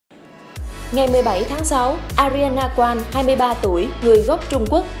Ngày 17 tháng 6, Arianna Quan, 23 tuổi, người gốc Trung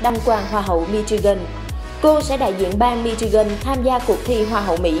Quốc, đăng quang Hoa hậu Michigan. Cô sẽ đại diện bang Michigan tham gia cuộc thi Hoa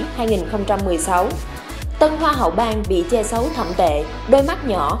hậu Mỹ 2016. Tân Hoa hậu bang bị che xấu thậm tệ, đôi mắt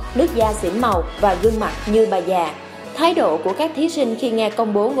nhỏ, nước da xỉn màu và gương mặt như bà già. Thái độ của các thí sinh khi nghe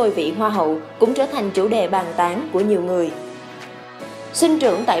công bố ngôi vị Hoa hậu cũng trở thành chủ đề bàn tán của nhiều người. Sinh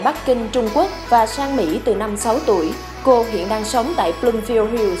trưởng tại Bắc Kinh, Trung Quốc và sang Mỹ từ năm 6 tuổi, cô hiện đang sống tại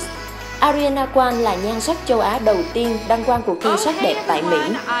Bloomfield Hills. Arianna Quan là nhan sắc châu Á đầu tiên đăng quang cuộc thi sắc đẹp tại Mỹ.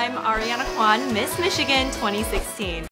 I'm Arianna Quan, Miss Michigan 2016.